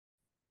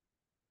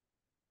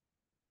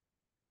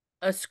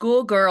A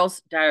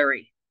Schoolgirl's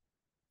Diary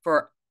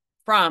for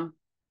from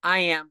I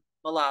Am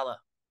Malala.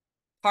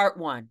 Part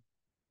 1,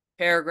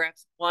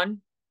 paragraphs 1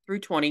 through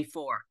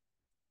 24.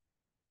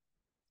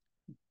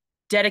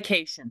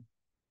 Dedication.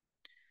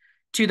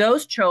 To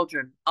those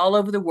children all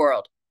over the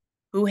world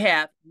who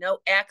have no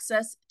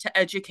access to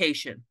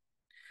education,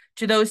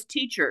 to those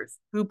teachers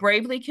who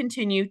bravely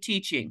continue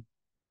teaching,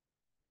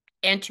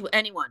 and to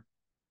anyone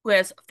who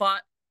has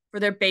fought for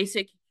their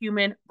basic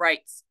human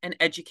rights and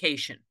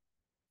education.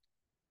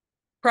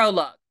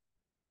 Prologue.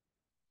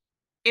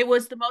 It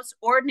was the most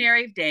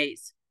ordinary of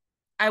days.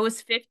 I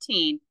was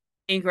 15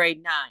 in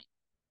grade 9,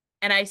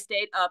 and I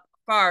stayed up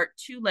far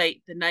too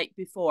late the night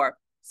before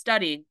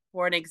studying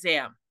for an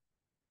exam.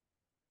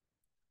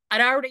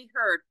 I'd already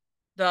heard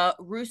the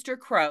rooster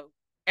crow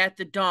at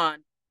the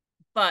dawn,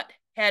 but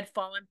had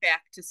fallen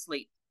back to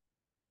sleep.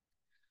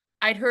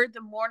 I'd heard the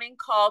morning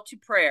call to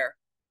prayer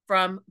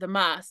from the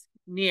mosque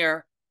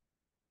near,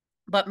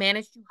 but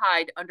managed to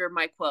hide under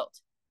my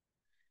quilt.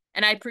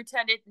 And I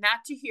pretended not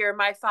to hear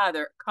my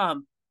father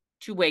come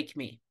to wake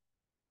me.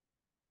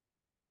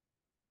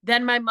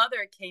 Then my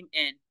mother came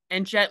in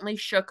and gently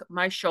shook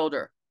my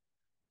shoulder.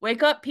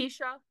 Wake up,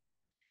 Pisha,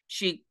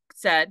 she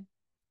said,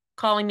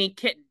 calling me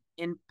kitten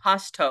in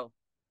Pashto,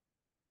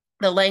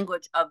 the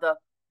language of the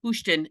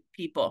Pushtin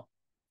people.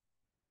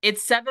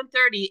 It's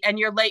 7:30 and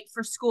you're late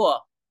for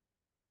school.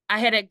 I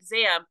had an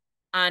exam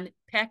on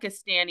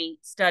Pakistani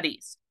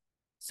studies.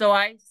 So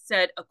I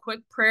said a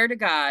quick prayer to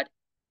God.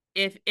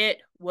 If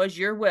it was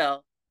your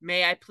will,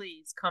 may I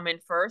please come in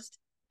first?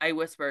 I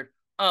whispered.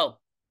 Oh,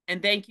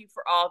 and thank you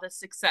for all the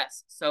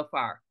success so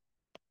far.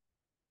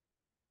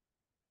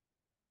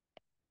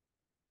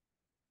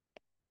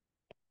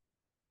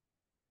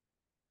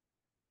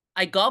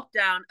 I gulped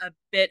down a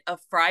bit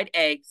of fried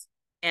eggs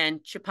and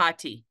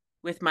chapati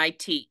with my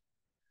tea.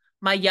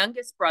 My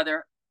youngest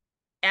brother,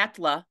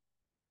 Atla,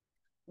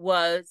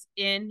 was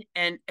in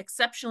an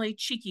exceptionally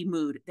cheeky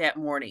mood that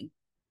morning.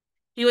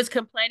 He was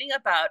complaining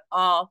about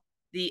all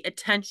the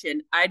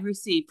attention I'd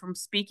received from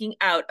speaking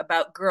out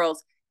about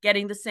girls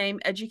getting the same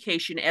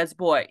education as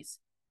boys.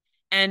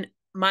 And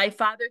my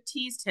father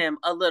teased him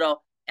a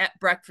little at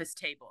breakfast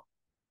table.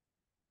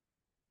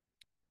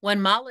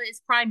 When Mala is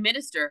prime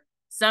minister,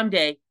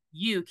 someday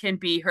you can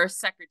be her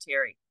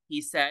secretary,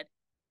 he said.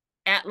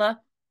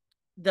 Atla,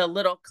 the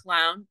little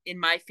clown in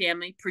my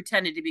family,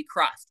 pretended to be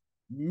crossed.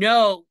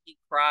 No, he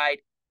cried.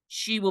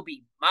 She will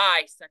be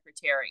my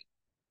secretary.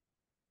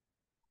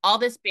 All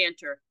this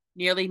banter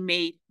nearly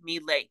made me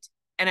late,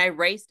 and I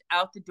raced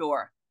out the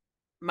door,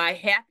 my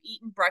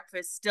half-eaten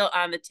breakfast still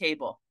on the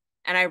table,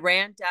 and I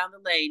ran down the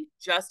lane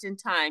just in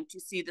time to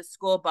see the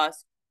school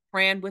bus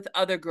crammed with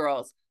other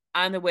girls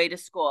on the way to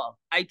school.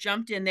 I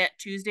jumped in that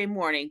Tuesday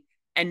morning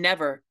and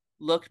never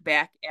looked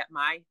back at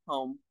my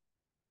home.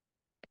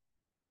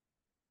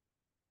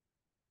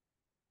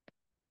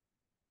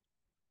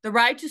 The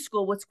ride to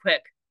school was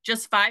quick,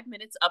 just 5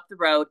 minutes up the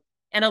road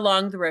and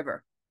along the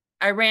river.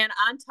 I ran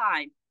on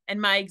time, and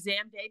my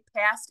exam day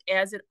passed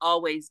as it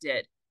always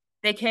did.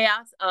 The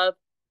chaos of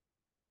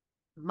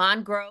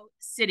Mongreux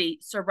City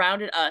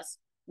surrounded us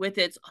with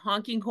its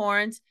honking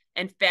horns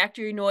and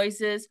factory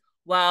noises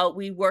while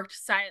we worked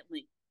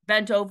silently,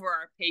 bent over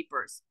our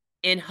papers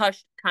in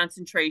hushed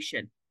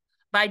concentration.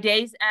 By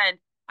day's end,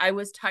 I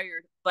was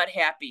tired but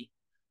happy.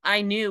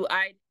 I knew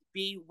I'd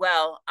be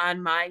well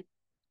on my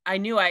I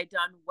knew I had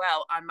done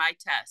well on my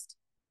test.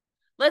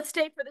 Let's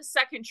stay for the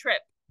second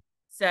trip,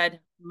 said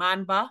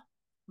Manba,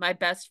 my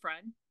best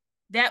friend.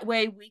 That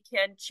way we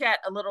can chat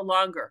a little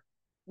longer.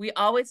 We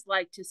always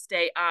like to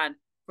stay on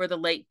for the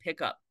late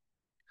pickup.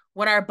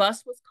 When our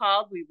bus was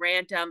called, we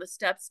ran down the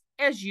steps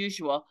as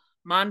usual.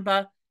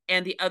 Manba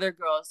and the other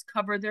girls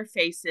covered their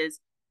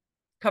heads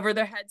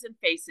and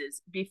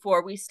faces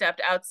before we stepped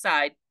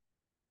outside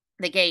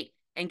the gate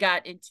and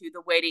got into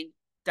the waiting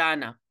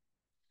Dana.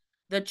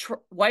 The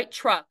white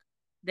truck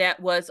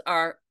that was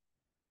our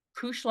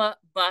Kushla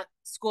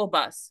school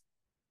bus.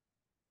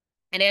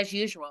 And as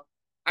usual,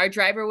 our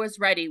driver was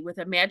ready with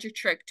a magic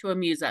trick to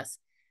amuse us.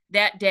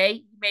 That day,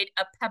 he made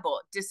a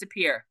pebble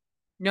disappear.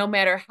 No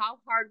matter how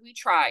hard we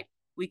tried,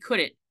 we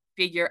couldn't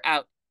figure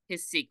out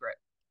his secret.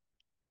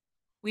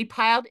 We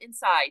piled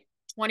inside,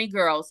 20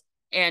 girls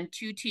and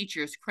 2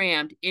 teachers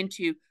crammed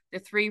into the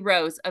 3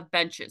 rows of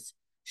benches,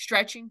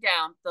 stretching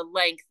down the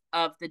length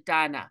of the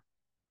Dana.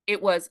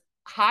 It was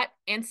hot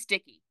and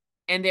sticky,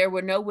 and there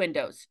were no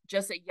windows,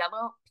 just a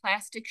yellow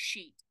plastic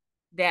sheet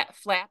that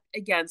flapped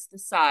against the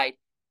side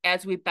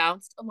as we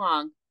bounced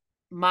along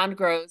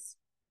Mongro's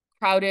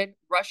crowded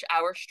rush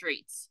hour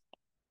streets.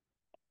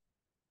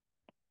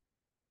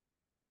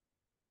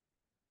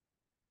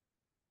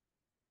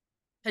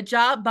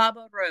 Hajab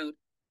Baba Road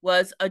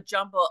was a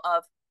jumble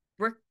of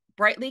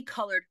brightly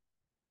colored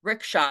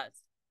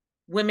rickshaws,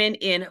 women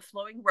in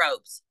flowing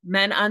robes,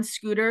 men on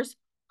scooters,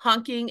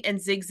 honking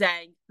and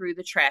zigzagging through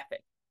the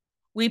traffic.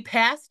 We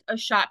passed a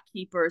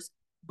shopkeeper's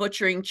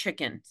butchering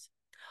chickens,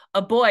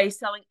 a boy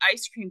selling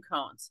ice cream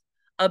cones,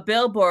 a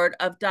billboard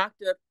of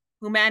Dr.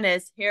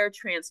 Humanes Hair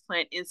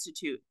Transplant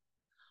Institute,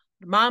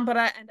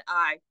 Mambara and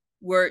I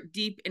were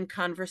deep in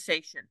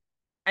conversation.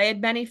 I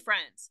had many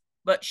friends,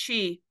 but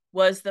she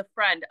was the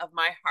friend of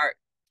my heart,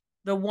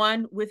 the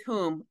one with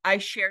whom I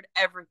shared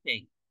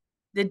everything.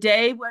 The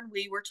day when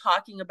we were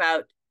talking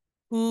about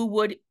who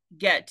would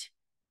get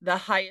the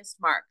highest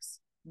marks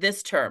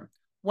this term,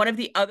 one of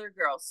the other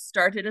girls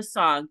started a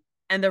song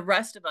and the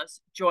rest of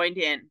us joined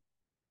in.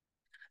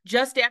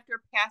 Just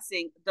after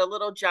passing the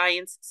Little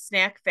Giant's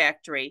snack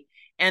factory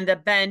and the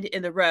bend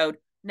in the road,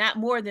 not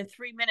more than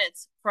 3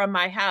 minutes from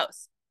my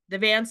house, the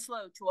van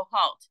slowed to a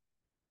halt.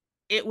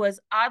 It was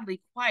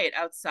oddly quiet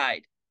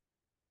outside.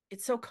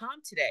 It's so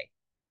calm today,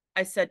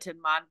 I said to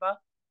Manba.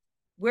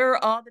 Where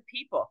are all the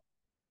people?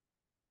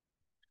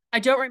 I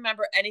don't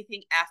remember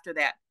anything after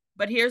that,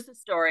 but here's the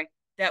story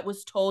that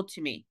was told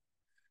to me.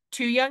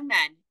 Two young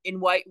men in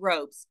white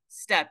robes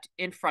stepped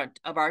in front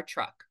of our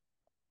truck.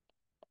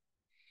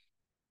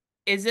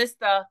 Is this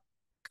the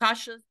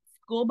Kasha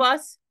school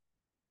bus?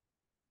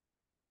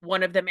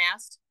 One of them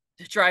asked.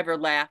 The driver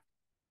laughed.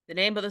 The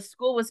name of the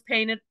school was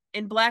painted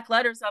in black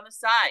letters on the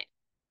side.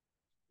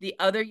 The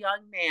other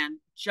young man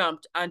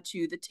jumped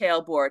onto the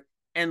tailboard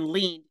and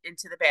leaned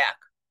into the back,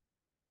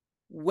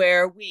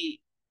 where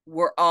we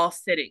were all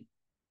sitting.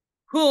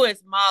 Who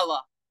is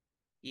Mala?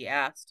 He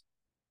asked.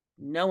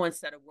 No one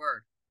said a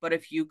word, but a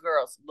few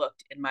girls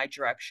looked in my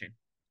direction.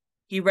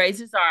 He raised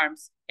his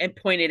arms and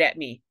pointed at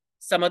me.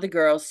 Some of the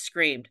girls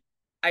screamed.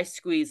 I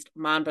squeezed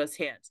Mamba's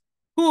hands.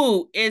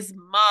 Who is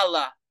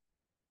Mala?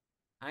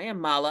 I am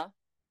Mala,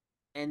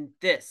 and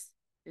this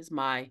is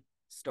my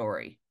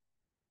story.